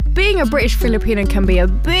being a British Filipino can be a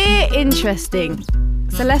bit interesting.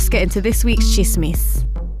 So let's get into this week's chismis.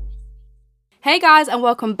 Hey guys, and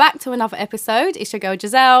welcome back to another episode. It's your girl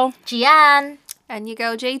Giselle. Gian. And your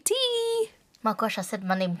girl JT. My gosh, I said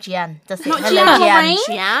my name Gian. Just say Not hello, Gian Gian. Lorraine.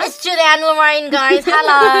 Gian. It's Julianne Lorraine, guys.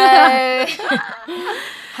 Hello.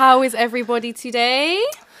 How is everybody today?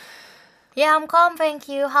 Yeah, I'm calm, thank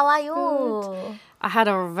you. How are you? I had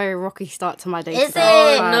a very rocky start to my day Is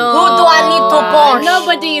today. it? no. Who do I need to punch?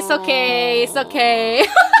 Nobody, it's okay. It's okay.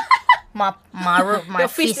 My Your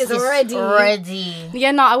fist is ready.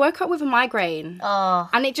 Yeah, no, I woke up with a migraine. Oh,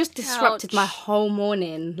 And it just disrupted Ouch. my whole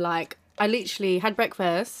morning. Like, I literally had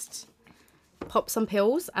breakfast, popped some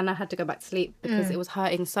pills, and I had to go back to sleep because it was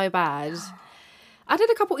hurting so bad. I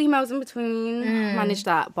did a couple emails in between, managed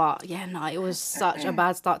that, but yeah, no, it was such a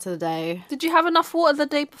bad start to the day. Did you have enough water the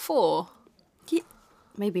day before?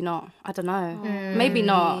 Maybe not. I don't know. Maybe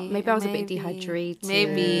not. Maybe I was a bit dehydrated.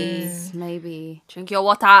 Maybe. Drink your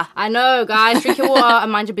water. I know, guys. Drink your water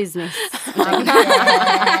and mind your business.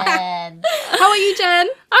 dead. How are you, Jen?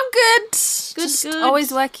 I'm good. Good.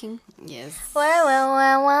 Always working. Yes.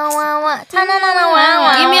 Well.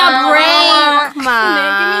 Give me a break, Give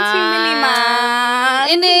man. me 2 milli, man.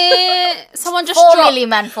 In it. Someone just 4 dropped. milli,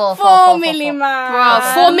 man. 4 4 milli, man.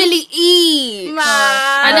 Bruh, 4 milli each.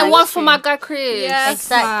 Man. And then one for my guy Chris. Yes,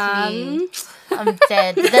 Exactly. man. I'm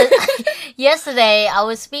dead. Yesterday, I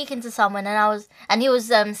was speaking to someone and he was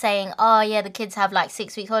saying, "Oh yeah, the kids have like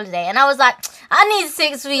 6 weeks holiday," and I was like, "I need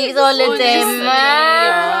 6 weeks holiday, Honestly,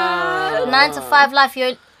 man. 9 to 5 life,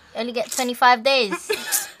 you only get 25 days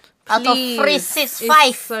out of Please. 365.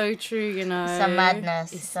 It's so true, you know. It's a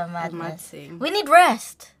madness. It's It's a mad madness. thing. We need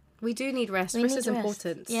rest. We do need rest. We Rest need is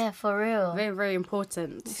important. Yeah, for real. Very, very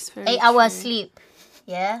important. 8 hours sleep.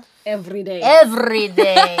 Yeah, Every day. every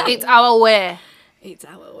day. 8 hour wear. 8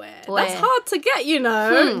 hour wear. Wear. That's hard to get, you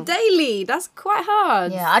know. Daily. That's quite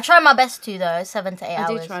hard. Yeah, I try my best to though. 7 to 8 I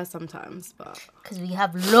do hours try sometimes, but because we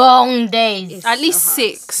have long days. It's At least so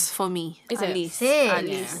hard. 6 for me. Is At it? least. 6. At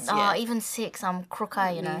least. Oh, Yeah. even 6. I'm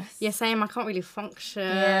crooked, you know. yeah, same. I can't really function.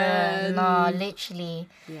 Yeah, no, literally.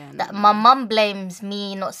 Yeah, no. That my mum blames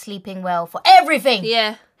me not sleeping well for everything.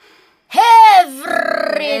 Yeah.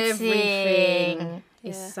 Everything.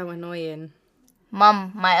 It's so annoying.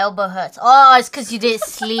 Mum, my elbow hurts. Oh, it's because you didn't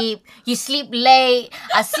sleep. You sleep late.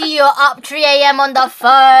 I see you're up 3 a.m. on the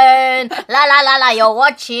phone. La, you're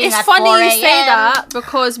watching. It's at funny 4 you say a.m. that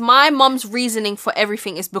because my mum's reasoning for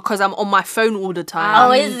everything is because I'm on my phone all the time.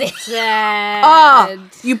 Oh, is it? Ah,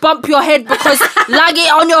 you bump your head because lag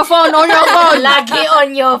it on your phone, Lag it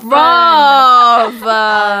on your phone. Bruv.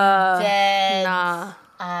 Dead. Nah.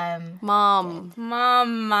 Mom.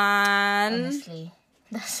 Mom, man. Honestly,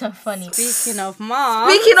 that's so funny. Speaking of mom,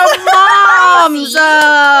 Speaking of moms,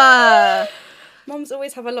 moms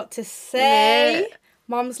always have a lot to say.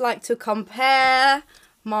 Moms like to compare.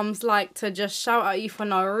 Moms like to just shout at you for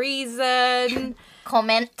no reason.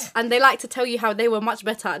 Comment. And they like to tell you how they were much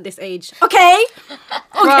better at this age. Okay.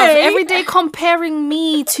 bruv, every day comparing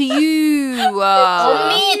me to you.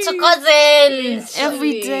 Me to cousins.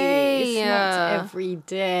 Every day. It's not every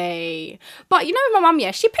day. But you know my mum,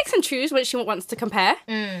 yeah, she picks and chooses when she wants to compare.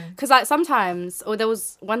 Because like sometimes, or there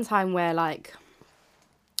was one time where like,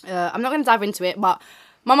 I'm not going to dive into it, but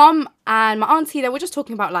my mum and my auntie, they were just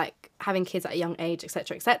talking about like having kids at a young age,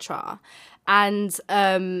 etc., etc. And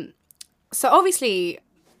so obviously,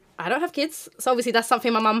 I don't have kids. So obviously that's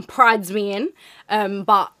something my mum prides me in.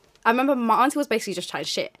 But I remember my auntie was basically just chatting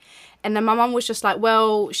shit. And then my mum was just like,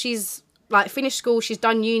 well, she's like finished school, she's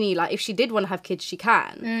done uni. Like if she did want to have kids, she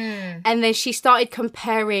can. And then she started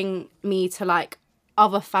comparing me to like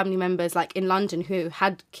other family members like in London who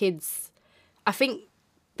had kids. I think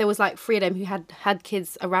there was like 3 of them who had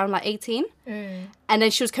kids around like 18. And then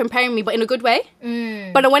she was comparing me, but in a good way.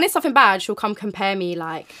 But then when it's something bad, she'll come compare me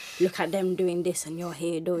like, look at them doing this and you're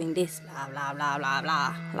here doing this, blah, blah, blah, blah,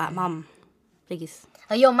 blah. Like, mum, please.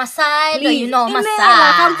 Are you on my side? Or you not on my Innit? side?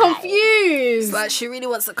 Like, I'm confused. Like she really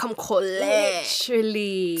wants to come collect.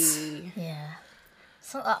 Literally. Yeah.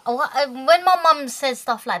 So when my mum says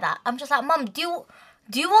stuff like that, I'm just like, Mum, do you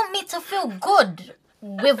want me to feel good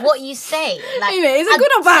with what you say? Like, Innit? Is it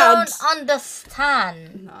good or bad? I don't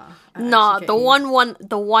understand. Nah, the one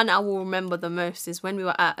I will remember the most is when we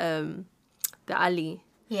were at the alley.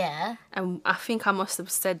 Yeah. And I think I must have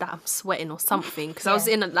said that I'm sweating or something because I was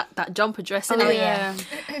in that jumper dress in it. yeah.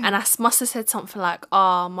 And I must have said something like,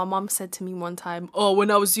 my mum said to me one time, when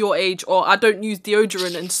I was your age, or I don't use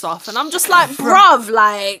deodorant and stuff. And I'm just like, bruv,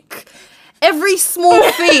 like every small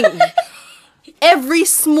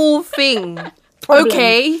thing problem.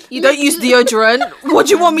 Okay, you don't use deodorant. What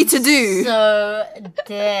do you want me to do? So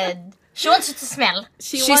dead. She wants you to smell.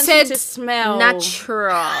 She said said to smell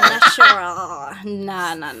natural. natural.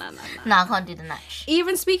 Nah. No, I can't do the natch.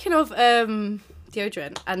 Even speaking of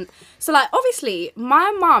deodorant, and so like obviously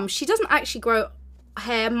my mum, she doesn't actually grow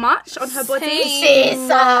hair much on her body. Sis,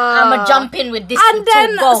 I'ma jump in with this. And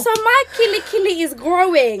then, go. so my killy is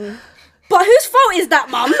growing. But whose fault is that,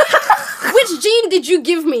 mum? Which gene did you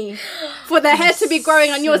give me for the hair to be growing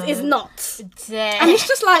and yours is not? And it's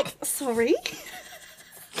just like, sorry?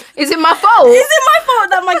 Is it my fault? Is it my fault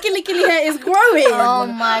that my killy hair is growing? Oh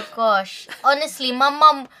my gosh. Honestly, my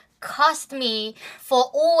mum cussed me for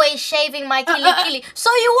always shaving my killy. So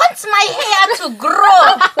you want my hair to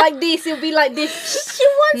grow? Like this, it'll be like this. She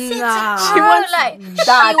wants Nah. it to She grow wants like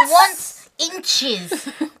that. she wants inches.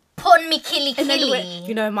 Pon me killy.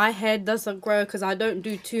 You know, my hair doesn't grow because I don't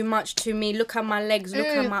do too much to me. Look at my legs, look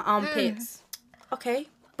at my armpits. Okay,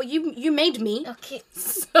 but you made me. Okay.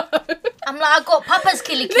 I'm like, I got Papa's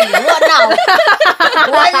killy. What now?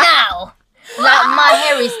 What now? Like, my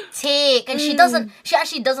hair is thick, and she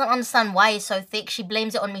actually doesn't understand why it's so thick. She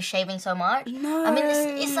blames it on me shaving so much. No. I mean,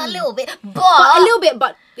 it's a little bit, But a little bit,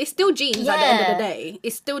 but it's still genes at the end of Yeah. the day.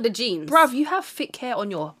 It's still the genes. Bruv, you have thick hair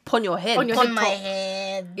on your head. On your on head my top.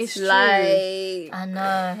 head. It's true. like, I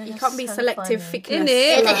know. You can't be selective thickness.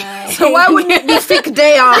 innit? Like- So why wouldn't it be thick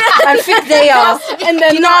there and thick there? and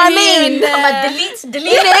then You know what I mean? I'm a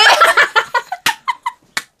delete it.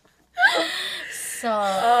 So,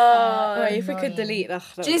 Oh, if we could annoying. delete, that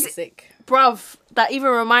would be Just- sick. Bruv, that even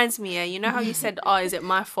reminds me, yeah, you know how you said, oh, is it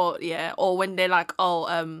my fault, yeah? Or when they're like,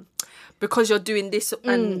 oh, because you're doing this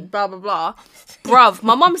and blah, blah, blah. Bruv,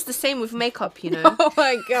 my mum's the same with makeup, you know? Oh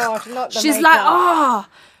my gosh, not the She's makeup. like, oh,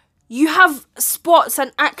 you have spots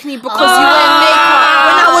and acne because you wear makeup.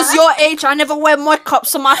 When I was your age, I never wear makeup,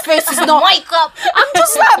 so my face is not... Wake up. I'm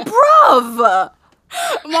just like, bruv.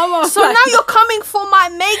 Mama, So now you're coming for my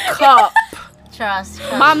makeup. Trust.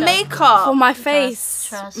 My makeup. for my face.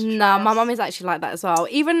 trust, Nah, my trust. mum is actually like that as well.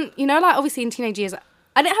 Even, you know, like obviously in teenage years,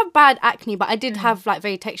 I didn't have bad acne, but I did have like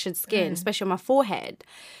very textured skin, especially on my forehead.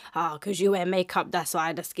 Oh, because you wear makeup, that's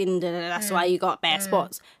why the skin, that's why you got bad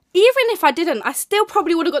spots. Even if I didn't, I still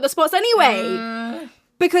probably would have got the spots anyway.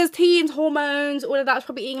 Because teens, hormones, all of that's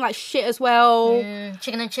probably eating like shit as well.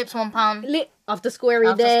 Chicken and chips, £1. After school every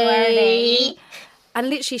After school every day. day. And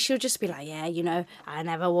literally, she'll just be like, yeah, you know, I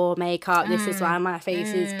never wore makeup. This is why my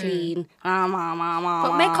face is clean.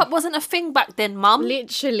 But makeup wasn't a thing back then, mum.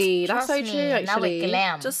 Literally, that's so Trust true, me, Now actually. we're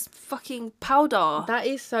glam. Just fucking powder. That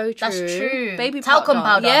is so true. That's true. Baby Talcum powder.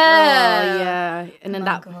 powder. Yeah. Oh, yeah. And then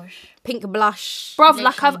that Gosh. pink blush. Bruv,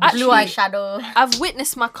 like I've Blue actually... eyeshadow. I've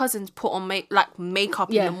witnessed my cousins put on makeup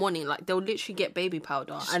Yeah. in the morning. Like they'll literally get baby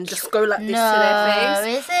powder and just go like this No, to their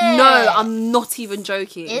face. is it? No, I'm not even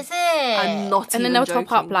joking. Is it? I'm not And then even they'll joking.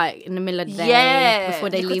 top up like in the middle of the day Yeah. before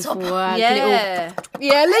they You could leave top for up. work. Yeah.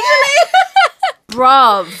 Yeah, literally.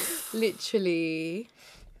 Bruv. Literally.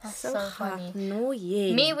 That's so funny.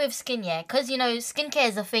 Annoying. Me with skin, yeah, because you know skincare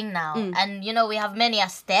is a thing now, and you know we have many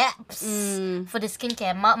steps for the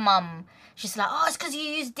skincare. My mum, she's like, oh, it's because you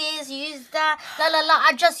use this, you use that, la la la.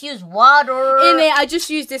 I just use water. In it, I just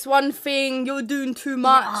use this one thing. You're doing too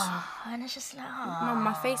much. And it's just like, No,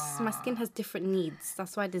 my skin has different needs.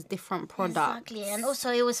 That's why there's different products. exactly. And also,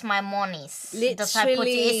 it was my monies. That's why I put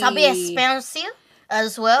it. Literally. It's a bit expensive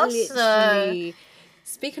as well. So Literally.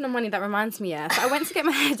 Speaking of money, that reminds me, yeah. So I went to get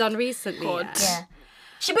my hair done recently. Yeah. yeah,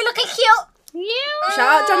 she be looking cute. Yeah.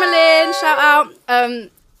 Shout out Jamalyn, shout out.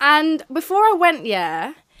 And before I went,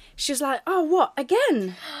 yeah, she was like, "Oh, what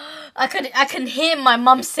again?" I can hear my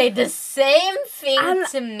mum say the same thing And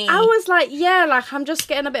to me. I was like, "Yeah, like I'm just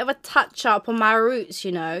getting a bit of a touch up on my roots,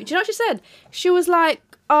 you know." Do you know what she said? She was like,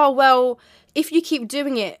 "Oh, well, if you keep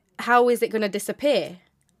doing it, how is it gonna disappear?"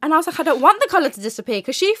 And I was like, I don't want the colour to disappear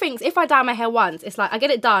because she thinks if I dye my hair once, it's like I get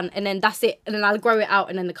it done and then that's it. And then I'll grow it out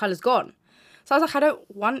and then the colour's gone. So I was like, I don't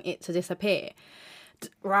want it to disappear.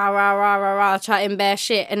 Rah, rah, rah, rah, rah, chatting bare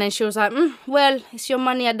shit. And then she was like, well, it's your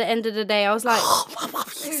money at the end of the day. I was like,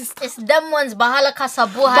 it's them ones, Bahala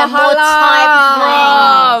Kasabuha, Bahala. more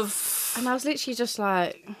time. and I was literally just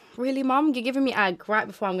like, really, mum? You're giving me ag right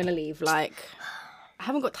before I'm going to leave. Like, I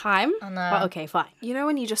haven't got time. I know. But okay, fine. You know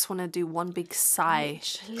when you just want to do one big sigh?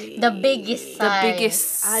 The biggest The sigh.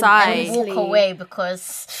 biggest I sigh. don't- Walk away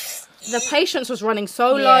because The patience was running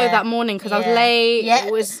so low Yeah. that morning because I was Yeah. late. Yeah.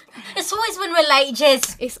 It was... it's always when we're late,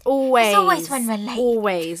 Jess. It's always. It's always when we're late.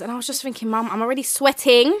 Always. And I was just thinking, Mum, I'm already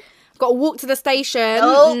sweating. Got to walk to the station.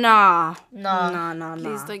 Oh. Nah. No. Nah.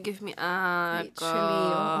 Please don't give me Literally,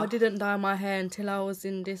 I didn't dye my hair until I was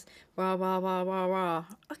in this rah rah rah rah rah.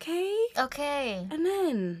 Okay. Okay. And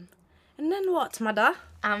then what, mother?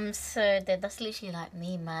 I'm so dead. That's literally like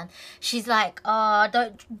me, man. She's like,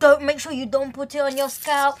 don't make sure you don't put it on your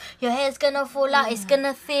scalp. Your hair's gonna fall out. It's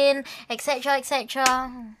gonna thin, etc.,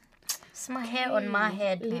 etc. It's my hair on my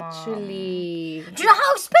head, Mom. Literally. Do you know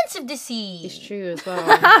how expensive this It's is? true as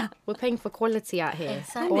well. We're paying for quality out here.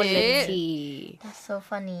 Exactly. Quality. That's so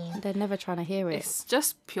funny. They're never trying to hear it. It's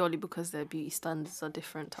just purely because their beauty standards are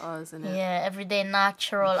different to ours, isn't it? Yeah, everyday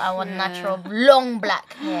natural. I want natural, long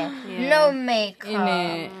black hair. No makeup.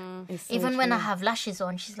 Innit? It's so Even when I true. have lashes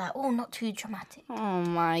on, she's like, oh, not too dramatic. Oh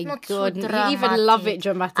my Not too god. You even love it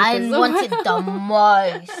dramatic. I as well. want it the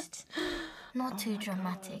most. Not too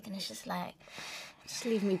dramatic. And it's just like, Just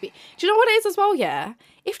leave me be. Do you know what it is as well? Yeah,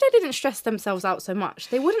 if they didn't stress themselves out so much,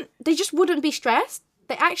 they just wouldn't be stressed.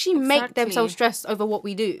 They actually make Exactly. themselves stressed over what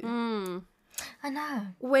we do I know.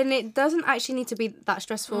 when it doesn't actually need to be that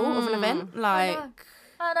stressful of an event. Like,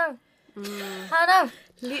 I know. I know.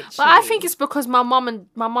 literally. But I think it's because my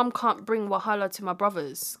mum can't bring Wahala to my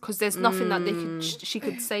brothers because there's nothing that she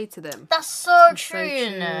could say to them. That's so true, so you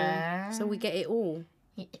true. know. So we get it all.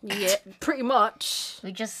 Yeah, pretty much.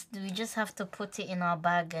 We just have to put it in our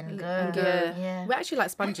bag and go. Yeah. We're actually like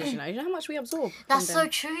sponges, you know. You know how much we absorb. That's from so them?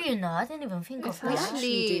 true, you know. I didn't even think of We that.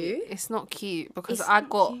 actually do. It's not cute because It's I not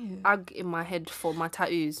got cute. ag in my head for my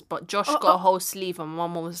tattoos, but Josh got a whole sleeve and my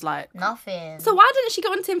mum was like, Nothing. So why didn't she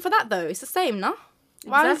go on to him for that though? It's the same, no?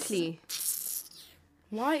 exactly.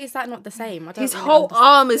 Why is that not the same? I don't His really whole understand.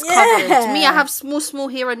 arm is covered. Me, I have small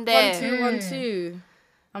here and there. 1, 2.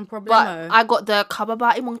 I'm But problemo. I got the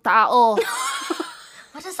kababa imong tao.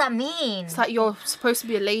 What does that mean? It's like you're supposed to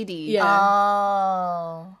be a lady. Yeah.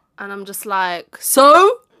 Oh. And I'm just like,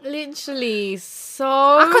 so? Literally, so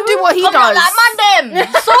I could do what he Come on, does. like, man,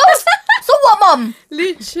 them. So what, mum?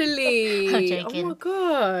 literally. I'm Oh joking. my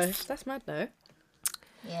gosh, that's mad though.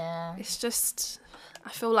 Yeah. It's just, I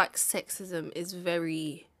feel like sexism is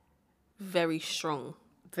very, very strong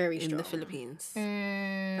Very in strong. the Philippines.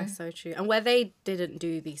 That's so true. And where they didn't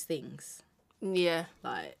do these things, Yeah.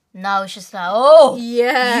 like No, it's just like, oh,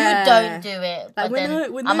 yeah, you don't do it. But Like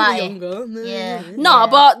then when I'm they were at it. younger. Yeah. No,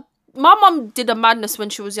 but my mum did a madness when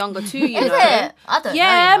she was younger too, you Is know. it? I don't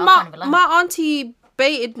Yeah, know. You know. I can't even lie. my auntie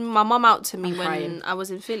baited my mum out to me when crying. I was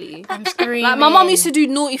in Philly. I'm screaming. Like my mum used to do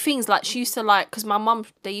naughty things. Like she used to because my mum,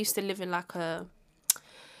 they used to live in like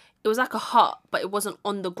it was like a hut, but it wasn't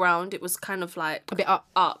on the ground. It was kind of like A bit up.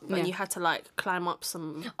 and Yeah. you had to like climb up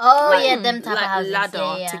some Oh, yeah, them type of like houses.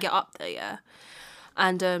 ladder Yeah. to get up there. Yeah,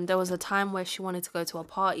 and there was a time where she wanted to go to a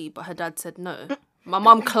party, but her dad said no. My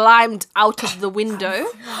mum climbed out of the window.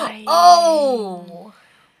 Oh.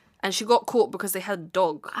 And she got caught because they had a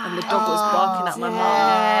dog, and the dog was barking at my mum.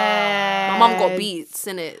 My mum got beats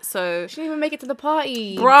in it, so She didn't even make it to the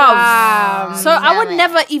party. bruv. Damn. So I would Damn it.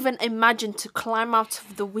 never even imagine to climb out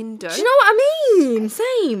of the window Do you know what I mean?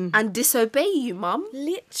 Same. and disobey you, mum.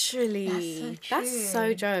 Literally. That's true.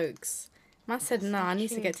 so jokes. Man said, "Nah, I need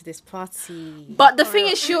to get to this party." But the thing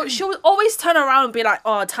is, she'll always turn around and be like,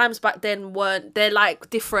 "Oh, times back then they're like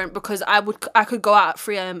different because I could go out at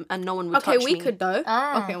 3 a.m. and no one would Okay, touch we me." could though.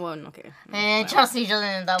 Ah. Okay, well, okay. Trust me,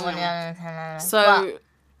 just that one. Yeah. So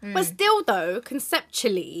But still, though,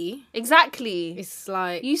 conceptually, exactly, it's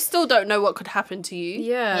like you still don't know what could happen to you.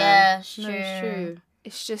 yeah, Yeah, it's no, true. it's true.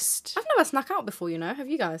 It's just I've never snuck out before, you know. Have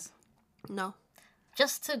you guys? no.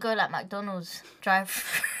 Just to go like McDonald's drive.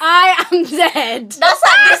 I am dead. That's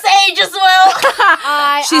at this age as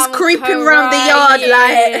well. She's creeping round the yard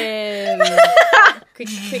like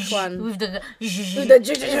quick one. With the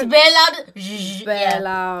The bare loud. bare Yeah.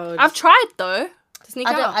 loud. I've tried though, to sneak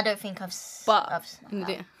I out. don't think But- I've snuck out.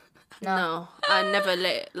 Yeah. no. I never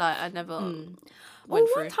I never Well, went one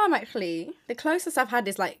through. time actually, the closest I've had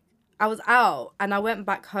is like I was out and I went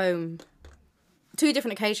back home. 2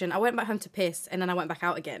 different occasions. I went back home to piss and then I went back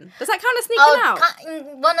out again. Does that count as sneaking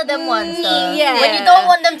out? One of them ones though. yeah. When you don't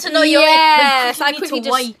want them to know you're Yes, in. I But quickly need to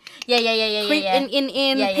just- wait. Yeah. Quick, in,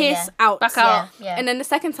 Yeah, yeah, piss, yeah. out. Back out. Yeah. And then the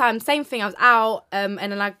second time, same thing. I was out, and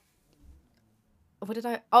then what did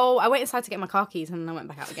I? Oh, I went inside to get my car keys, and then I went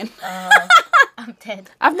back out again. I'm dead.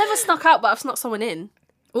 I've never snuck out, but I've snuck someone in.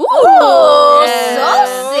 Ooh,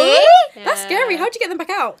 So see? that's scary. How'd you get them back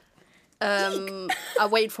out? I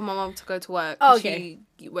waited for my mum to go to work. Oh, okay.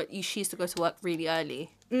 She used to go to work really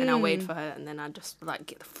early, and I waited for her, and then I just like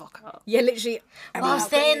get the fuck out. Yeah, literally. Well,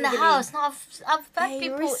 stay in the house. No, I've had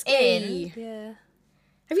people in. Yeah.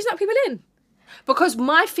 Have you snuck people in? Because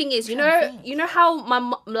my thing is, you know how my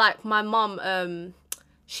mum,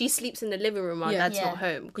 she sleeps in the living room while Yeah. dad's Yeah. not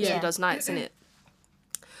home because Yeah. he does nights in it.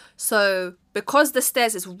 So because the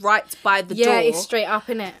stairs is right by the Yeah, door, it's straight up,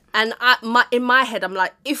 innit? and in my head I'm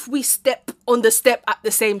like, if we step on the step at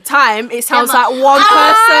the same time, it sounds Emma, like one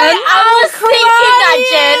person. I was thinking that,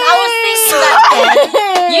 Jen. I was thinking that,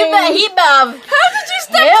 Jen. You better, he better. How did you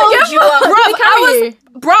step together? you up?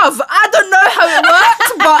 Bruv, I don't know how it worked,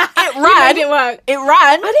 but it ran. It worked. It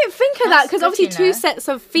ran. I didn't think of that That's because good, obviously you two know. sets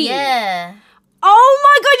of feet. Yeah. Oh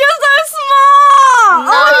my god, you're so smart! Oh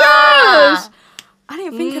my Nah. gosh! I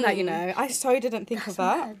didn't think of that, you know. I so didn't think of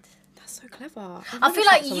that. Mad. That's so clever. I feel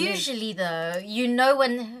like usually though, you know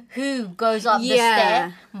when who goes up the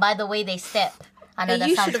Yeah. step by the way they step. I know Hey, that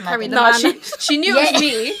you sounds should have mad. carried No, man. she knew it was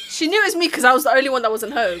me. She knew it was me because I was the only one that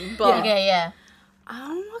wasn't home. But Okay, yeah.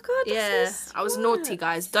 Oh my god, yeah, that's so I was smart. naughty,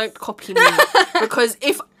 guys. Don't copy me because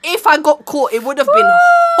if I got caught, it would have been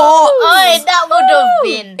hot. Oh, that would have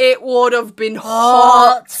been It would have been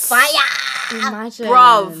hot hot. fire. Imagine.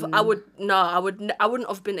 Bruv, I wouldn't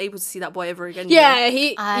have been able to see that boy ever again. you know? Yeah,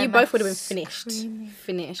 you I'm both would have been finished.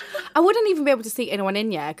 Finished. I wouldn't even be able to see anyone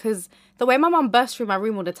in, yeah, because the way my mum bursts through my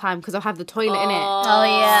room all the time because I have the toilet in it. Oh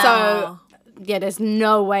yeah. So, yeah, there's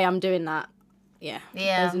no way I'm doing that. Yeah.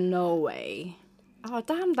 Yeah. There's no way. Oh,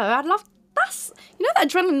 damn, though. I'd love... That's... You know that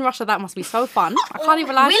adrenaline rush of that must be so fun. I can't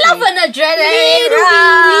even lie we to you. love an adrenaline Needle,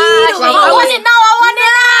 rush. needle. I want it now. I want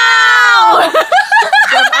it now.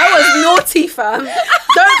 Bruv, I was naughty, fam.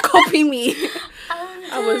 Don't copy me.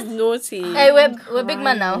 I was naughty. Hey, we're big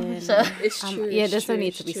man now, so It's true. Yeah, it's there's no true, need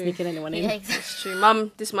it's to be true. sneaking anyone in. yeah, exactly. It's true.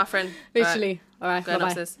 Mum, this is my friend. Literally. All right, Going bye-bye.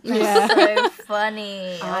 upstairs. Yeah. So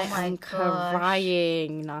funny. I Oh my am god.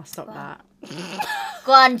 crying. Nah, stop that.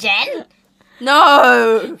 Go on, Jen.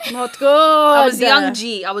 No. Not good. I was a young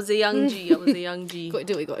G. I was a young G. Got to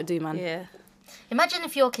do what you got to do, man. Yeah. Imagine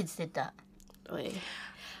if your kids did that.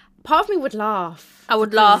 Part of me would laugh. I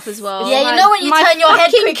would laugh as well. Yeah, you know when you my turn your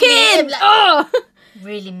head fucking quickly. kid. Like, Oh.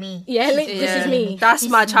 really me. Yeah, this is me. That's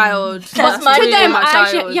my child. That's my To really them, my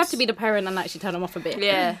actually, child. you have to be the parent and actually turn them off a bit.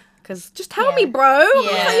 Yeah. Because just tell me, bro. Yeah.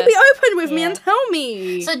 Can't you be open with me Yeah. and tell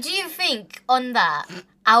me? So do you think on that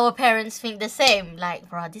our parents think the same? Like,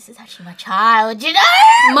 bro, this is actually my child, you know?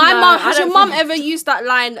 My No, mum. I Has your don't mum think- ever used that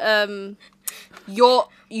line?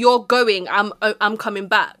 You're going. I'm coming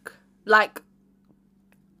back. Like,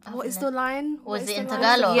 what is the line? Was What it is in the line?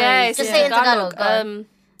 Tagalog? Yeah, it's Just in say it in Tagalog. Tagalog. Go.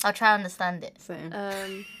 I'll try to understand it. So,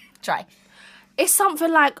 Try. It's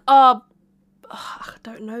something like I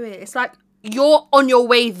don't know it. It's like you're on your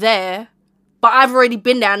way there, but I've already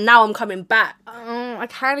been there and now I'm coming back. I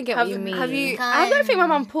kind of get Have- what you mean. have you- I don't think my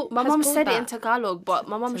mum My mum said it in Tagalog, but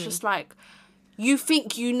my mum's just like, you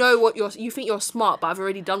think you know what you think you're smart, but I've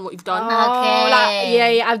already done what you've done.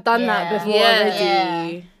 Okay. Yeah, I've done that Yeah. before Yeah.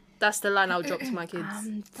 already. That's the line I'll drop to my kids.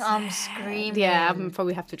 I'm screaming. Yeah, I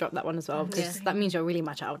probably have to drop that one as well because that means you're really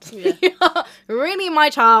my child. Yeah. Really my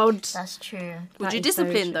child. That's true. Would That you is so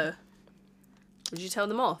discipline true. though? Would you tell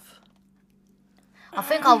them off? I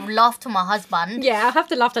think I'll laugh to my husband Yeah, I have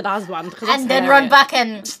to laugh at the husband. and then run back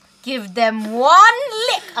and give them one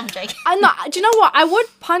lick. I'm joking. I know. Do you know what? I would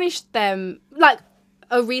punish them like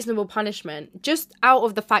a reasonable punishment, just out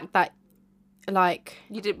of the fact that, like,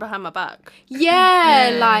 You did it behind my back.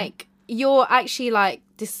 yeah, like you're actually like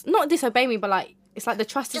not disobey me, but like it's like the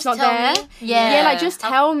trust is Just not tell there. me. Yeah. yeah, like just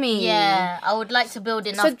tell me. Yeah, I would like to build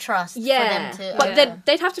enough trust Yeah, for them to. but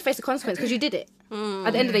they'd have to face the consequence because you did it.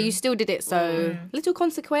 At the end of the day, you still did it. So little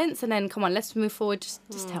consequence, and then come on, let's move forward.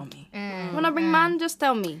 Just tell me. When I bring man, just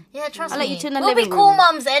tell me. yeah, trust I'll me. let you to in the we'll be living cool room.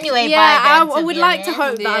 mums anyway. Yeah, by then, I to would be like to honest.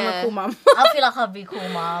 hope that I'm a Yeah. cool mum. I feel like I'll be cool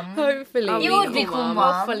mum. Hopefully, You would be cool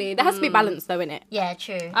mum. Hopefully, there has to be balance though, innit? Yeah,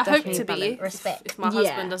 true. I hope Definitely to be. balance. Respect. If my Yeah.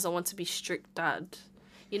 husband doesn't want to be strict dad.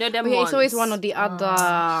 You know them Yeah, ones. it's always one or the other.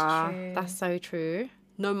 true. That's so true.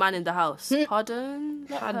 No man in the house. Pardon?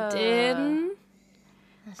 Pardon.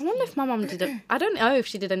 I wonder if my mum did it. I don't know if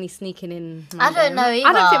she did any sneaking in. I don't know I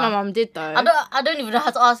don't think either. my mum did though. I don't even know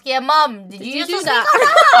how to ask. Yeah, mum, did you you used do to that?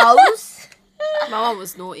 sneak out the house? My mum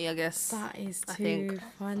was naughty, I guess. That is I too think.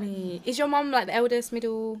 funny. Is your mum like the eldest,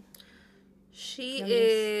 middle? She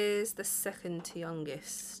is the second to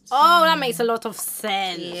youngest. Oh, that makes a lot of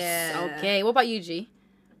sense. Yeah. Okay. What about you, G?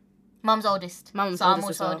 Mum's oldest. Mum's so I'm oldest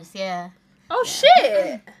as also well. oldest. Yeah. Oh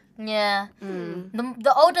shit! Yeah.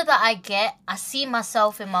 The older that I get, I see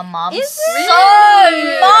myself in my mum Is so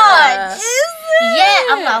it? much. Is Yeah,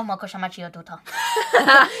 I'm like, oh my gosh, I'm actually your daughter.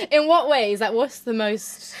 In what ways? Like, what's the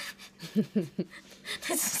most?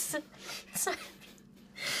 So-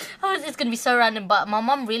 oh, it's gonna be so random, but my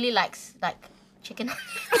mum really likes like chicken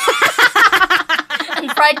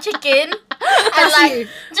and fried chicken. and like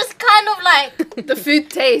just kind of like The food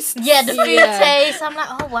taste. yeah, the food Yeah. taste. I'm like,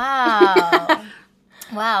 oh wow,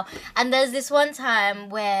 wow. And there's this one time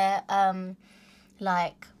where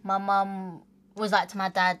like my mum was like to my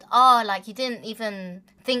dad, oh, like you didn't even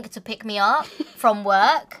think to pick me up from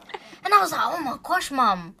work. And I was like, oh my gosh,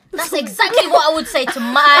 mum, that's exactly what I would say to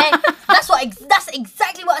my. That's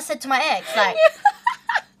exactly what I said to my ex. Like,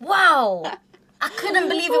 wow, I couldn't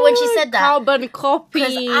believe it when she said that. Carbon copy.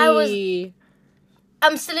 'Cause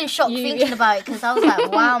I'm still in shock thinking about it because I was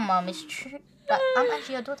like, wow, mum, it's true. Like, I'm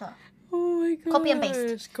actually your daughter. Oh my god. Copy and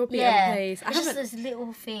paste. Copy Yeah, and paste. it's just those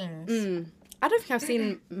little things. I don't think I've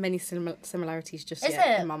seen many similarities just Is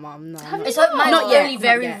yet it? in my mum. No. It's like mine's Not yet, only not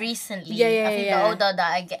very yet. recently. Yeah, yeah, I think yeah. the older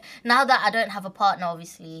that I get, now that I don't have a partner,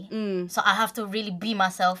 obviously, so I have to really be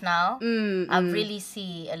myself now. I really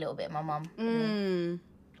see a little bit of my mum.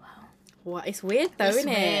 What? It's weird though, It's isn't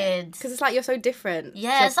it? weird. Because it's like you're so different.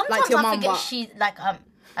 Yeah, So, sometimes like, to your I mum, forget but she like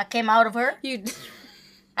I came out of her. you.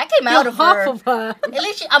 I came out You're of half her. of her.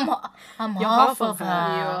 Literally, I'm You're half of her. You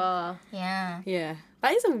are. Yeah. Yeah.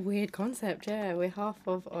 That is a weird concept. Yeah, we're half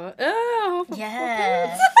of. Half of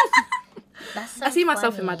Yeah. That's so I see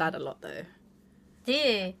myself in my funny. dad a lot though. Do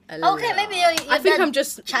you? A Okay, lot. maybe your I think dad- I'm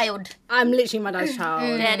just. child. I'm literally my dad's child.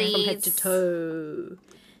 From head to Daddies. toe.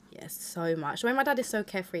 Yes, so much. When my dad is so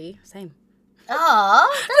carefree, same.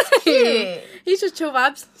 Oh, that's cute. He's just chill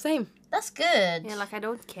vibes, same. That's good. Yeah, like I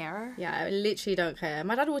don't care. Yeah, I literally don't care.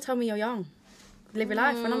 My dad will tell me you're young. Live your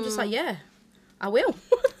life. And I'm just like, yeah, I will.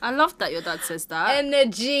 I love that your dad says that.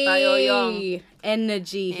 Energy. That you're young.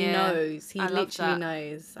 Energy. He Yeah, knows. He I love literally that.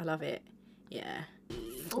 knows. I love it. Yeah.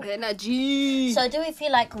 Energy. So do we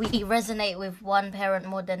feel like we resonate with one parent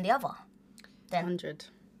more than the other? 100.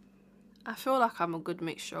 I feel like I'm a good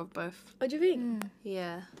mixture of both. What do you think?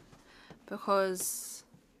 Yeah, because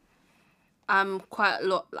I'm quite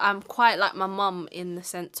like my mum in the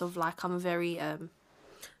sense of like I'm very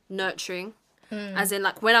nurturing. As in,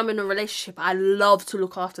 like, when I'm in a relationship, I love to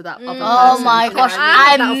look after that other Oh person. my you know gosh, what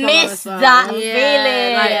I mean? I that was my mum miss as well. that Yeah,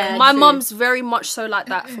 feeling. Like, Yeah, my true. mum's very much so like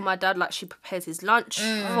that for my dad. Like, she prepares his lunch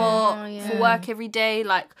for work every day.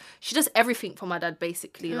 Like, she does everything for my dad,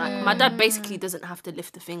 basically. Like, my dad basically doesn't have to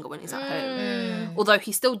lift a finger when he's at home. Although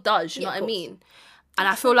he still does, you know what I course. mean? And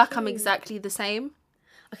I feel like I'm exactly the same.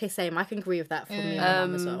 Okay, same. I can agree with that for me and my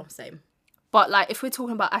mum as well. Same. But, like, if we're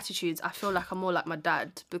talking about attitudes, I feel like I'm more like my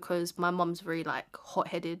dad because my mum's very, like,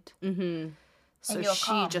 hot-headed. Mm-hmm. So And you're she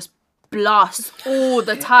calm. just blasts all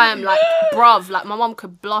the time. Like, bruv, like, my mum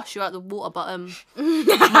could blast you out the water. But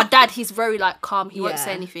my dad, he's very, like, calm. He won't say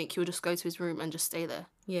Yeah. anything. He'll just go to his room and just stay there.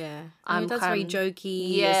 Yeah. I'm Your dad's very kind-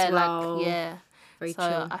 jokey Yeah, as well. like, yeah. Very So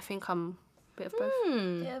chill. I think I'm a bit of both.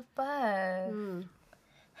 Yeah, both.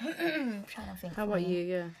 I'm trying to think. How about you?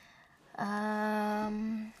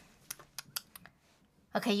 Yeah.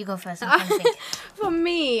 Okay, you go first. I'm trying to think. For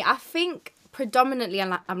me, I think predominantly I'm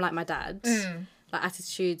like my dad. Like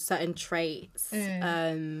attitude, certain traits.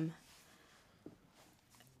 And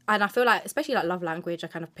I feel like, especially like love language, I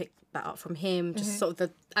kind of picked that up from him. Just sort of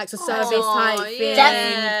the acts of service type thing.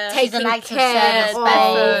 Definitely. She's Taking an acts of care service, of.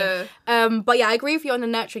 babe. But yeah, I agree with you on the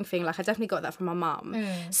nurturing thing. Like I definitely got that from my mum.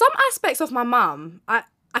 Some aspects of my mum, I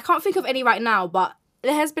can't think of any right now, but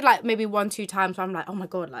there has been like maybe 1-2 times where I'm like, oh my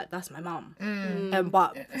god, like that's my mum.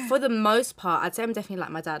 But for the most part, I'd say I'm definitely like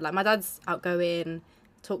my dad. Like my dad's outgoing,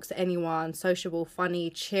 talks to anyone, sociable, funny,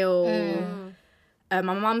 chill. My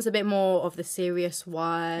mum's a bit more of the serious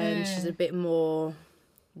one. She's a bit more,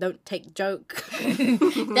 don't take joke.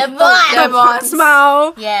 The boy.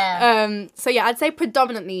 Smile. Yeah. So yeah, I'd say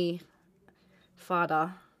predominantly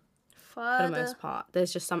father for the Father. most part.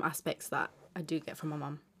 There's just some aspects that I do get from my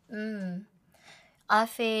mum. I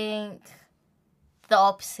think the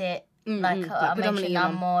opposite. Like I predominantly mentioned, your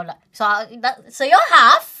I'm mum. more like so you're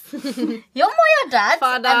half. You're more your dad,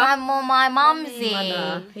 Father. and I'm more my mumsy.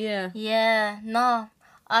 Yeah. Yeah, no,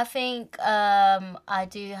 I think I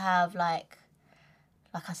do have like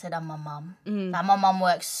I said, I'm my mum. Like my mum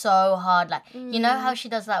works so hard. Like you know how she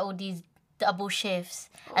does like all these double shifts,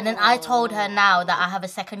 and then I told her now that I have a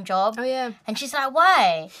second job. Oh yeah. And she's like,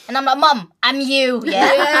 why? And I'm like, Mum, I'm you,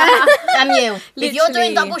 yeah? I'm you. If you're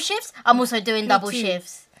doing Literally. double shifts, I'm also doing double too.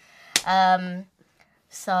 shifts.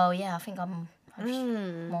 So, yeah, I think I'm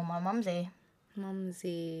more my mumsy.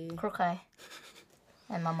 Mumsy. Crookeye.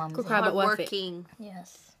 And my mumsy. Crookeye. But worth it. Hardworking.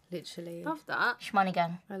 Yes. Literally. Love that. Shmoney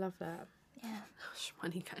gang. I love that.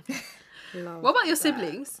 Money gang. Love What about your that.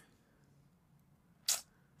 siblings?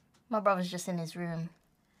 My brother's just in his room.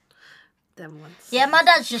 Them ones. Yeah, my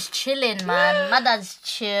dad's just chilling, man. My dad's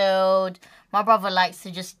chilled. My brother likes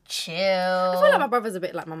to just chill. I feel like my brother's a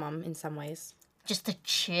bit like my mum in some ways. Just to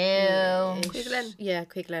chill. Quick Glen. Yeah,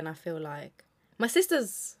 Quick Glen, I feel like. My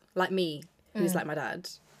sister's like me, who's like my dad.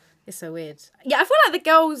 It's so weird. Yeah, I feel like the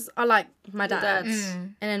girls are like my dad.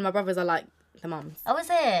 And then my brothers are like the mums. Oh, is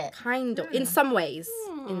it? Kind of. In some ways.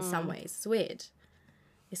 In some ways. It's weird.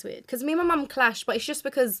 It's weird. Because me and my mum clash, but it's just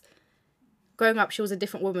because growing up, she was a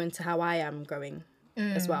different woman to how I am growing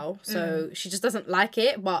as well. So she just doesn't like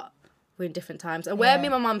it, but we're in different times. And where me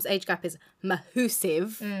and my mum's age gap is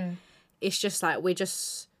massive, it's just like we're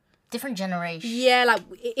just... Different generation. Yeah, like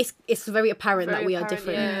it's very apparent that we are apparent,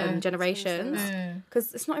 different generations.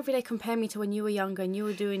 Because it's not every day compare me to when you were younger and you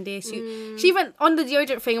were doing this. She even on the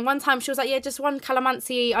deodorant thing. One time she was like, "Yeah, just one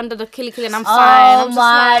calamansi under the Kili Kili and I'm fine." I'm just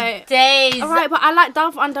my like, days. all right, but I like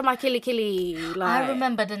Dove under my Kili Kili. Like, I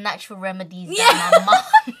remember the natural remedies that my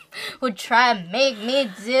mom would try and make me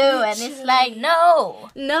do, and it's like, no,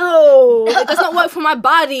 it does not work for my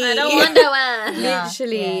body. I don't wonder why.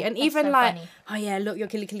 Literally, Yeah, and that's even so like, funny. oh yeah, look, your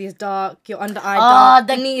Kili Kili is dark, your under eye dark,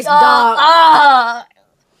 the knees dark.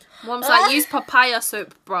 Mom's like, use papaya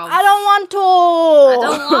soap, bro. I don't want to. I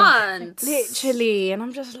don't want. Literally, and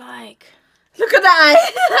I'm just like, Look at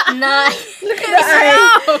that eye. Nah, look at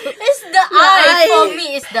that. it's the eye for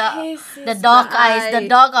me. It's the dark eyes, the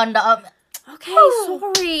dark on the. Okay,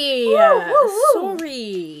 sorry.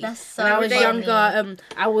 Sorry. That's so When I was funny. younger,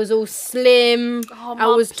 I was all slim. Oh, I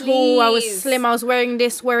Mum, was tall. I was please. slim. I was wearing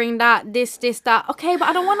this, wearing that, this, that. Okay, but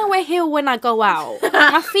I don't want to wear heel when I go out.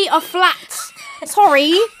 My feet are flat.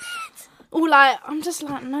 Sorry. All like, I'm just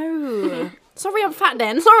like, no. Sorry, I'm fat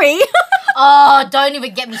then. Sorry. Oh, don't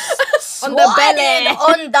even get me On the belly. started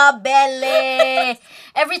on the belly.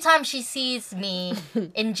 Every time she sees me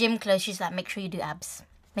in gym clothes, she's like, make sure you do abs.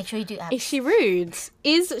 Make sure you do abs. Is she rude?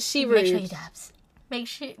 Is she rude? Make sure you do abs. Make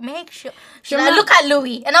sure. She's like, look at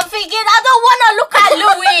Louis. And I'm thinking, I don't want to look at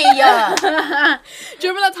Louis. Do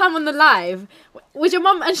you remember that time on the live? Was your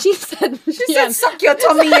mum and she said... She said, suck your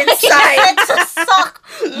tummy She inside. said to suck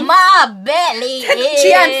my belly in.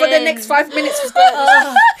 Gian for the next 5 minutes was going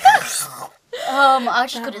I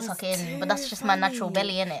just couldn't suck it in, but that's just my natural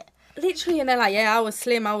belly, innit? Literally, and they're like, yeah, I was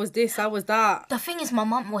slim, I was this, I was that. The thing is, my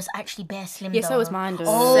mum was actually bare slim. Yeah, though. so was mine, though.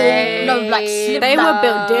 Oh, Same. no, like slim. They were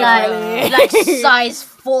built differently. Like size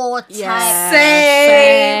 4 type. Yeah.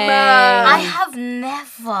 Same. I have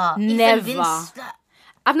never. Never. Even been,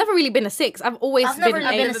 I've never really been a 6. I've always I've been never an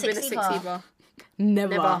been 8. a six either.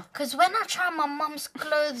 Never. Because when I try my mum's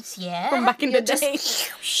clothes, yeah. From back in the day.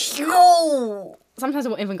 No. Sometimes it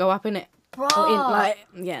won't even go up, innit? Bro. Or in, like,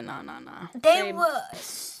 yeah, no. They were.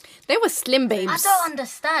 They were slim babes. I don't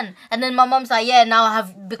understand. And then my mum's like, yeah, now I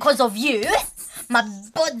have, because of you, my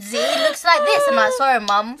body looks like this. I'm like, sorry,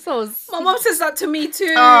 mum. So, My mom says that to me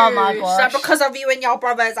too. Oh my She's like, gosh. because of you and your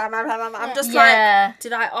brothers. I'm just Yeah. like,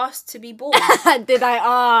 did I ask to be born? did I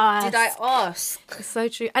ask? Did I ask? It's so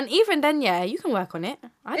true. And even then, yeah, you can work on it.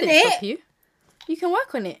 I didn't Innit? stop you. You can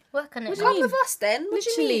work on it. Work on it. Come with us then. What do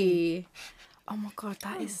you mean? Literally. Oh my god,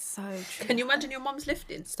 that is so true. Can you imagine your mom's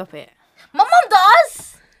lifting? Stop it. My mum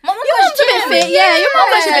does. My mum Your goes mum's a bit gym. fit. Yeah, your mum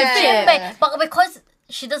goes a bit Gym, fit. babe. But because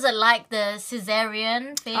she doesn't like the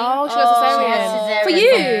cesarean thing. Oh, she got She cesarean. has cesarean For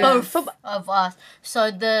you? both of us. So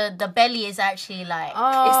the belly is actually like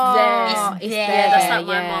Oh, it's there. Yeah, that's like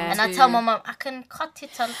my mum. and I tell my mum I can cut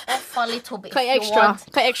it off a little bit Cut if you extra. want.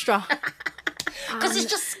 Cut extra. Because it's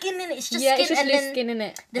just skin in it. It's just Yeah, skin it's just and loose then skin in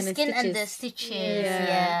it. the skin and the stitches. Yeah.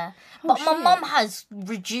 Yeah. Oh, But my shit. mum has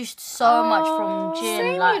reduced so much from gym.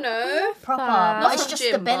 Same, like, you know. proper. Not But it's from just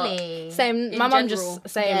gym, the but belly. Same. In My mum general. just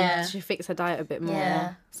same. Yeah. She fixed her diet a bit more.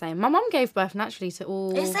 Yeah. Same. My mum gave birth naturally to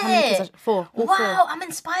all. Is how many kids it? are- 4. All Wow, 4. I'm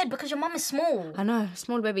inspired because your mum is small. I know,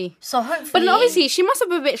 small baby. So hopefully. But then obviously, she must have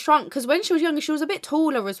been a bit shrunk because when she was younger, she was a bit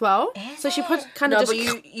taller as well. Is So she it? kind No, of just but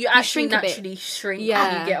you actually shrink a bit. naturally shrink Yeah.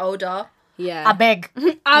 when you get older. Yeah. I beg.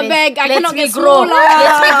 I beg. I Let's cannot me get grow. smaller.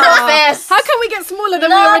 Let's me grow fast. How can we get smaller than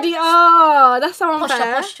No. we already are? That's so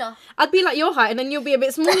unfair. Posture. I'd be like your height, and then you'll be a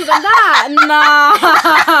bit smaller than that. Nah.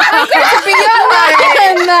 I'm going to be your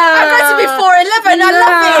height. Nah. I'm going to be 4'11". I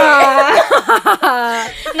love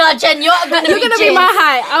it. No, Jen, you're gonna You're be gonna Jen. be my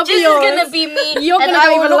height. I'll be Jen yours. is gonna be me. You're and gonna I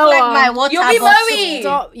go will even look like lower. my water You'll be bottle. Marie.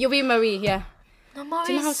 Stop. You'll be Marie. Yeah. No,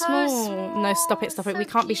 Do you know how so small? No, stop it. We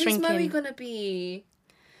can't be Who's Murray shrinking. gonna be?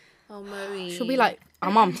 Oh, Murray. She'll be like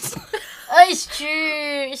our mums. Oh, it's true.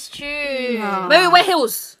 It's true. Nah. Murray, wear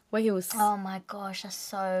heels. Where he was. Oh my gosh, that's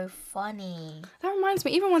so funny. That reminds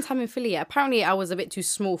me. Even one time in Philly, apparently I was a bit too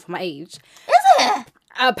small for my age. Is it?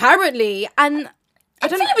 Apparently, and I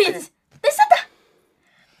don't know. Philippines. They said that.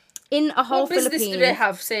 In a whole What business Philippines. do they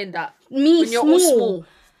have saying that? Me When you're small. all small.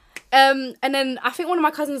 And then I think one of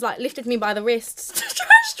my cousins like lifted me by the wrist. Stretch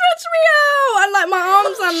me out and like my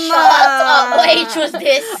arms and Shut up. What age was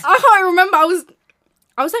this? I can't remember. I was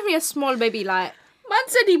definitely a small baby. Like Man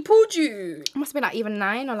said he pulled you. I must have been like even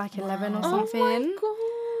 9 or like 11 or Oh something. my god.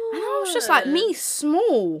 And I was just like me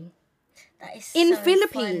small That is in so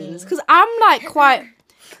Philippines funny. because I'm like quite.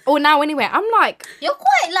 Or now anyway, I'm like You're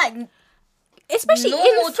quite like especially normal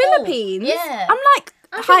in tall. Philippines. Yeah. I'm like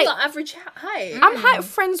I think height. not average height. I'm height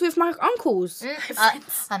friends with my uncles.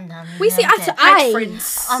 I'm done. We see eye to Height eye.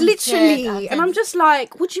 friends. I'm Literally. dead, And I'm just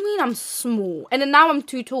like, what do you mean I'm small? And then now I'm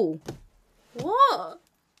too tall. What?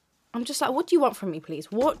 I'm just like, what do you want from me,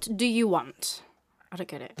 please? What do you want? I don't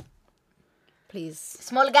get it. Please.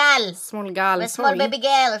 Small girls. Small girl. We're small Sorry. baby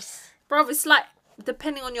girls. Bro, it's like,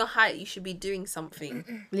 depending on your height, you should be doing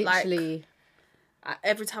something. Literally.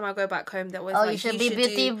 Every time I go back home, they're always Oh, like, you should do be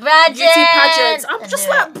beauty pageants. beauty pageants. I'm And just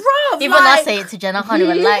do like, it. bro. Even like, I say it to Jen, I can't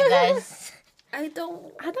even lie, guys. I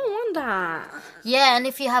don't. I don't want that. Yeah, and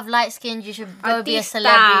if you have light skin, you should go be a diss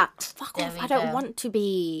celebrity. that. Fuck There off. we I don't go. want to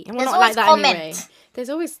be. And we're There's not like always that comment.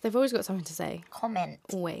 anyway. They've always got something to say. Comment.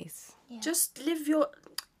 Always. Just live your.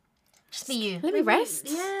 Just be you. Let me rest.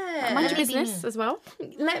 Yeah. Mind your Let me be business me. as well.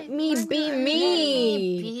 Let me be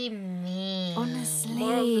me. Be me. Honestly.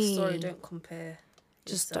 Moral of the story: don't compare.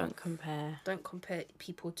 Just yourself. don't compare. Don't compare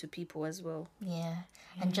people to people as well. Yeah.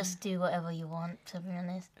 And just do whatever you want, to be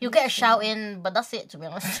honest. You'll get a shout in, but that's it, to be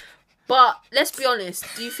honest. But let's be honest.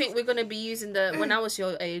 Do you think we're gonna be using the when I was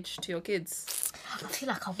your age to your kids? I feel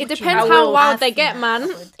like I would. It you depends know. how I wild they feel get, like man. I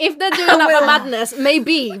would. If they're doing up a madness,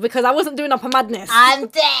 maybe, because I wasn't doing up a madness. I'm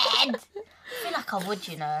dead. I feel like I would,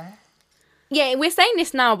 you know. Yeah, we're saying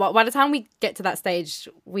this now, but by the time we get to that stage,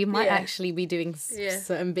 we might Yeah. actually be doing Yeah.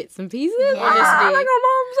 certain bits and pieces. Yeah. Honestly. Like our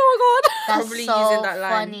moms, oh my god. That's Probably so using that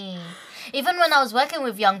line. funny. Even when I was working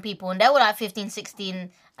with young people and they were like 15,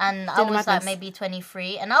 16 and I Doing was madness. like maybe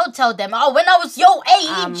 23 and I would tell them, oh, when I was your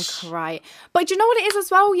I'm age. crying. But do you know what it is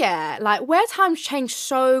as well, yeah? Like, where times change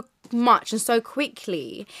so much and so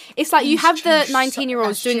quickly, it's like you have the change so- 19-year-olds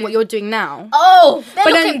that's doing true. what you're doing now. Oh, they're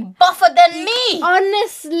But then- looking buffer than me.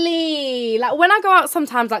 Honestly, like when I go out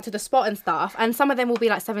sometimes like to the spot and stuff, and some of them will be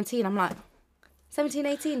like 17, I'm like 17,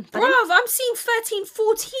 18. Bruv, I'm seeing 13,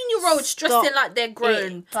 14-year-olds dressed Stop in like they're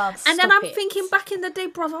grown. Bruv, And then stop I'm it. thinking back in the day,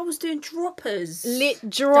 bruv, I was doing droppers. Lit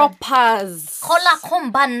droppers. Collar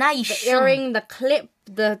combination. Earring, the clip,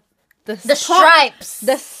 the The top, stripes.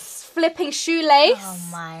 the flipping shoelace. Oh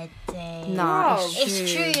my day. Nah, Wow.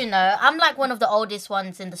 It's true, you know. I'm like one of the oldest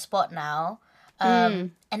ones in the spot now.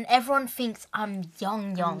 And everyone thinks I'm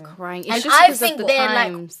young. Crying. It's And just I because think of the they're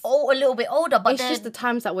times. like a little bit older, but It's they're just the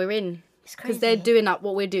times that we're in. it's Because they're crazy. doing up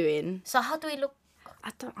what we're doing. So how do we look?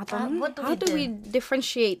 I don't know. what do How we do do? we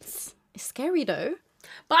differentiate? It's scary though.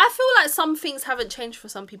 But I feel like some things haven't changed for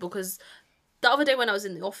some people because the other day when I was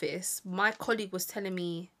in the office, my colleague was telling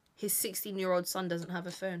me his 16-year-old son doesn't have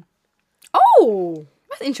a phone. Oh,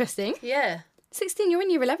 that's interesting. Yeah. 16, you're in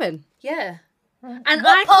year 11. Yeah. And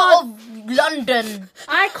What part of London?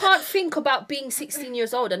 I can't think about being 16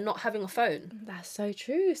 years old and not having a phone. That's so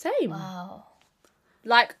true. Same. Wow,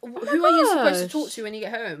 Like, who are you supposed to gosh. talk to when you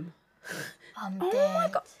get home? I'm Oh dead. my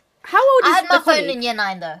god. How old is I had my the phone colleague? in year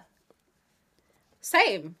 9 though.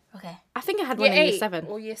 Same. Okay. I think I had one Year in year 8 7.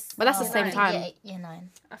 or year But that's the year same nine. time. Year 8, year 9.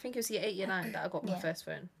 I think it was year 8, year 9 that I got my Yeah. first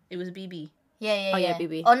phone. It was a BB. Yeah, Oh, yeah,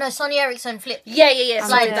 BB. Oh no, Sony Ericsson flip. Yeah. Slide,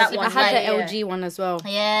 Sorry, that yeah, one. I had the yeah. LG one as well.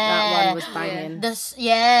 Yeah. That one was banging.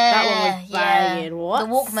 Yeah. That one was banging. What?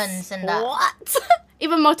 The Walkmans and that. What?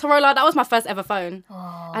 Even Motorola, that was my first ever phone. Oh.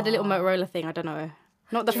 I had a little Motorola thing, I don't know.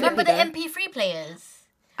 Not the Remember flippy the though. MP3 players?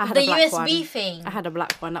 I had The a black USB one. thing. I had a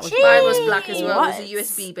black one. That was Mine was black as well. What? It was a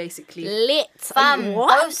USB basically. Lit. Fam,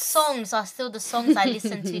 What? those songs are still the songs I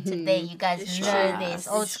listen to today. You guys It's know true. this.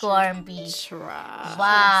 Old school R&B. Trash.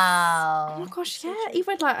 Wow. Oh my gosh, yeah.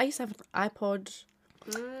 Even like I used to have an iPod.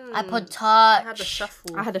 iPod Touch. I had the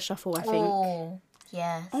shuffle. I had a shuffle, I think. Oh,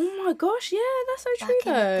 yes. Oh my gosh, yeah, that's so Back true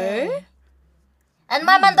in the day. though. And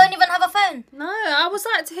my man don't even have a phone. No, I was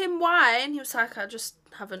like to him, why? And he was like, I just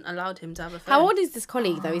haven't allowed him to have a phone. How old is this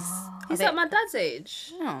colleague though? He's at my dad's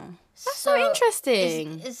age. Oh, that's so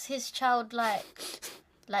interesting. Is his child like,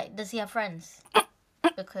 does he have friends?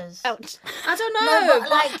 Because Ouch. I don't know. no, but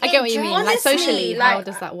like I get what you in mean. general, Like socially, how like-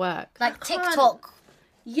 does that work? like can't- TikTok.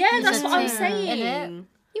 Yeah, that's a what I'm thing, saying. innit?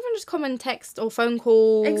 Even just common text or phone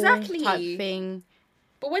call Exactly. type thing.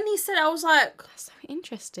 But when he said it, I was like, That's so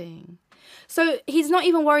interesting. So he's not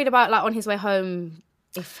even worried about like on his way home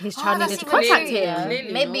if his child needed to even contact true, him.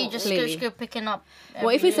 Clearly Maybe not. just Clearly. go picking up. Well,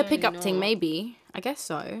 if it's a every- pickup thing, not. maybe. I guess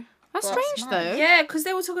so. That's strange though. Yeah, because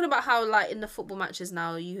they were talking about how like in the football matches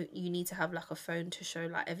now you need to have like a phone to show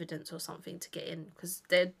like evidence or something to get in because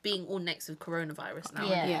they're being all next with coronavirus now.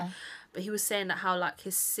 Yeah. But he was saying that how like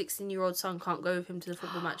his 16-year-old son can't go with him to the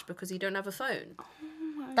football match because he don't have a phone.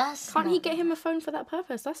 That's Can't he not- get him a phone for that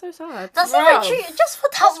purpose? That's so sad. That's Bro. even true. Just for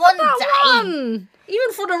that one day.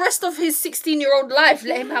 Even for the rest of his 16-year-old life,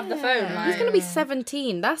 let him have the phone. Like, He's gonna be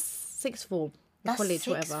 17. That's sixth form, That's college, sixth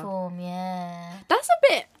whatever. form, yeah. That's a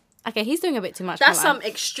bit. Okay, he's doing a bit too much. that's can't lie. some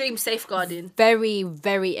extreme safeguarding. very,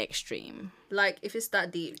 very extreme. Like if it's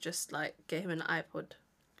that deep, just like get him an iPod.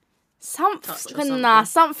 Something. Nah,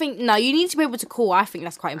 something. No, you need to be able to call. I think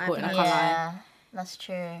that's quite important. I can't lie. Yeah, that's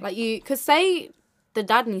true. Like because say the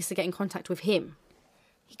dad needs to get in contact with him,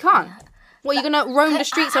 he can't. What, you're gonna roam the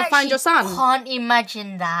streets and find your son? Can't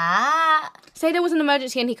imagine that. Say there was an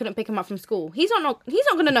emergency and he couldn't pick him up from school. He's not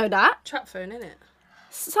gonna know that. Trap phone, innit?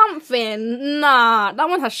 Something. Nah, that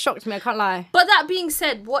one has shocked me. I can't lie. But that being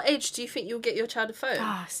said, what age do you think you'll get your child a phone?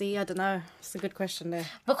 Ah, see, I don't know. It's a good question there.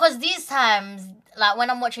 Because these times, like when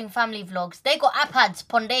I'm watching family vlogs, they got iPads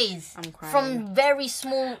pon days. I'm crying. From very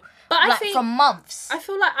small, But I like think from months. I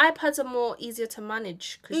feel like iPads are more easier to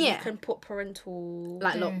manage because Yeah. you can put parental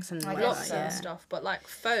Like locks and I whatever, guess locks so. and stuff. But like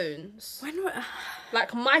phones, When were...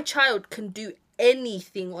 like my child can do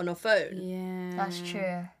anything on a phone. Yeah. That's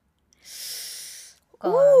true.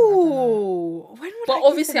 Ooh. When would But I give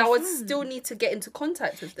obviously, them I a would phone? still need to get into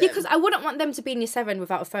contact with them. Yeah, because I wouldn't want them to be in year 7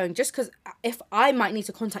 without a phone. Just because if I might need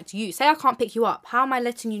to contact you, say I can't pick you up, how am I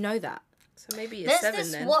letting you know that? So maybe year There's 7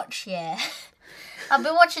 this then. watch, yeah. I've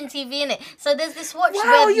been watching TV in it. So there's this watch Wow,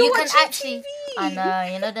 where you're you can watching actually. TV. I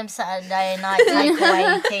know, you know them Saturday night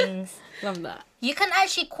takeaway things. Love that. You can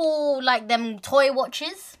actually call like them toy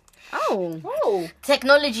watches. Oh. Oh,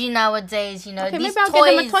 Technology nowadays, you know, Okay, these maybe I'll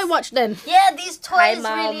toys. get them a toy watch then. Yeah, these toys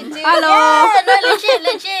Mum. really do. Hello. Yeah,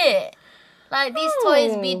 no, legit. Like these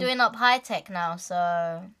toys be doing up high tech now,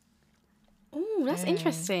 so Ooh, that's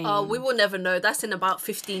interesting. oh, we will never know. That's in about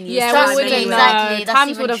 15 years. Yeah, time we wouldn't anyway. know. Exactly, that's Times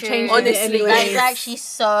even would have true. changed Honestly, a bit that anyway. is actually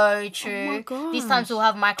so true. gosh. These times will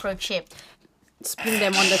have microchip. Spin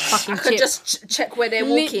them on the fucking I could chip. just check where they're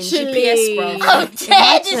walking. Literally. GPS, bro. Oh,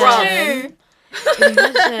 dead is Imagine. true.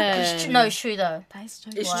 Imagine. No, it's true though. That is so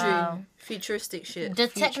It's Wow. true. Futuristic shit. The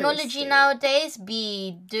technology Futuristic. nowadays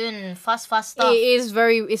be doing fast stuff. It is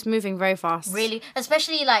it's moving very fast. Really,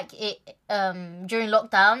 especially like it during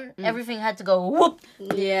lockdown, everything had to go whoop.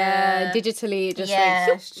 Yeah, digitally it just Yeah.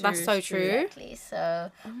 went, It's that's true, so it's true. true. Exactly.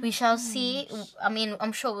 So we shall see. I mean,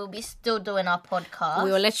 I'm sure we'll be still doing our podcast.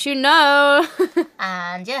 We will let you know.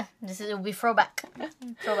 And yeah, will be throwback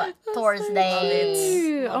Thursday.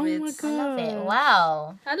 Ooh, Love oh it. my I god. Love it.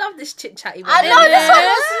 Wow. I love this chit chatty. I know this one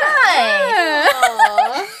was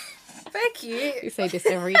nice. Thank you. You say this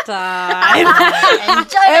every time.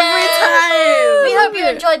 Enjoy Every it. time. We hope you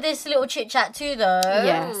enjoyed this little chit chat too, though.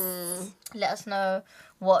 Yes. Let us know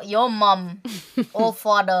what your mum or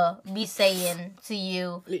father be saying to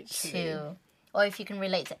you too, or if you can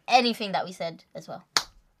relate to anything that we said as well.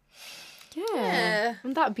 Yeah.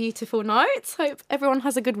 On that beautiful note, hope everyone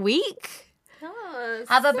has a good week. Yes.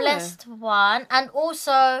 Have a blessed one, and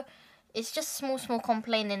also it's just small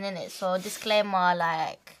complaining in it. So disclaimer,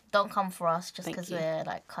 like don't come for us just Thank because you. we're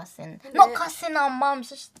like cussing, not cussing our mums,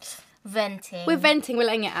 just venting. We're venting, we're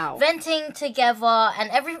letting it out. venting together, and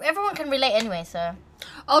everyone can relate anyway. So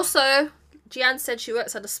Also, Gian said she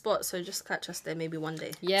works at the spot, so just catch us there maybe one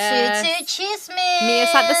day. Yeah. toot cheers, me. Meet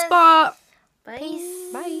us at the spot. Bye.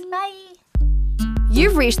 Peace. Bye. Bye.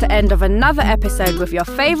 You've reached the end of another episode with your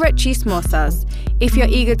favourite chismosas. If you're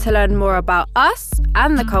eager to learn more about us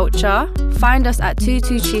and the culture, find us at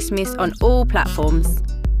Tutu Chismis on all platforms.